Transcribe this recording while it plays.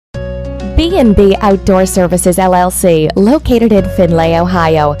B Outdoor Services LLC, located in Findlay,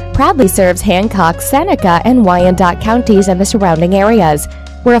 Ohio, proudly serves Hancock, Seneca, and Wyandot counties and the surrounding areas.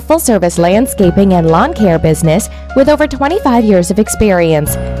 We're a full-service landscaping and lawn care business with over 25 years of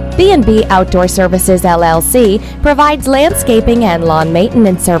experience. B Outdoor Services LLC provides landscaping and lawn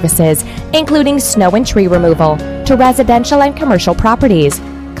maintenance services, including snow and tree removal, to residential and commercial properties.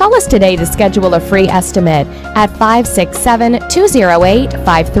 Call us today to schedule a free estimate at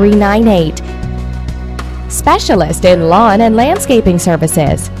 567-208-5398. Specialist in lawn and landscaping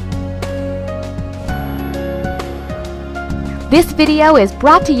services. This video is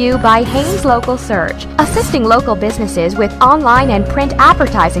brought to you by Haynes Local Search, assisting local businesses with online and print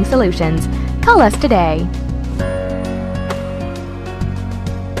advertising solutions. Call us today.